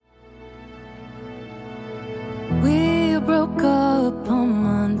broke up a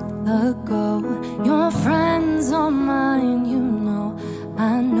month ago. Your friends are mine, you know.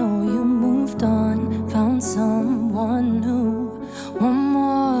 I know you moved on, found someone new. One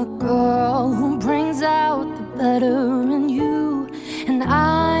more girl who brings out the better in you. And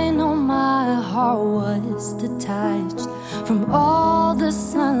I know my heart was detached from all the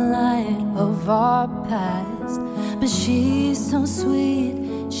sunlight of our past. But she's so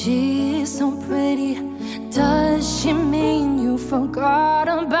sweet, she's so pretty. Does she mean you forgot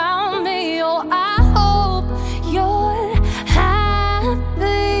about me? Oh, I hope you're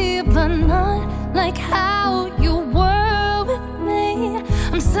happy, but not like how you were with me.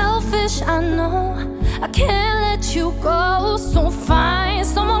 I'm selfish, I know, I can't let you go. So find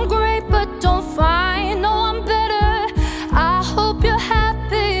someone great, but don't find no one better. I hope you're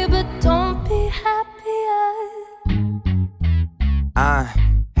happy, but don't be happier.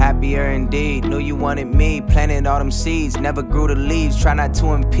 Happier indeed, knew you wanted me. Planted all them seeds, never grew the leaves. Try not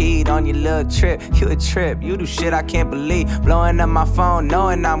to impede on your little trip. You a trip, you do shit I can't believe. Blowing up my phone,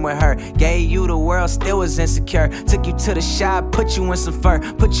 knowing I'm with her. Gave you the world, still was insecure. Took you to the shop, put you in some fur.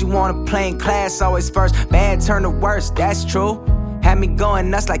 Put you on a plane, class always first. Bad turn to worse, that's true. Had me going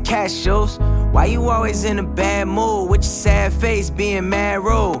nuts like cashews. Why you always in a bad mood with your sad face being mad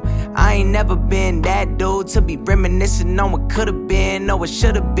rude? I ain't never been that dude to be reminiscing on what could've been, or what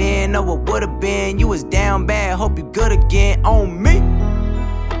should've been, or what would've been. You was down bad, hope you good again on me.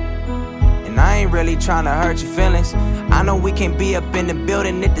 And I ain't really tryna hurt your feelings. I know we can't be up in the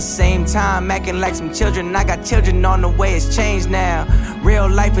building at the same time, acting like some children. I got children on the way, it's changed now. Real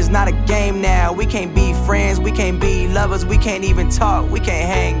life is not a game now. We can't be friends, we can't be lovers, we can't even talk, we can't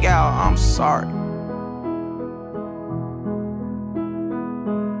hang out. I'm sorry.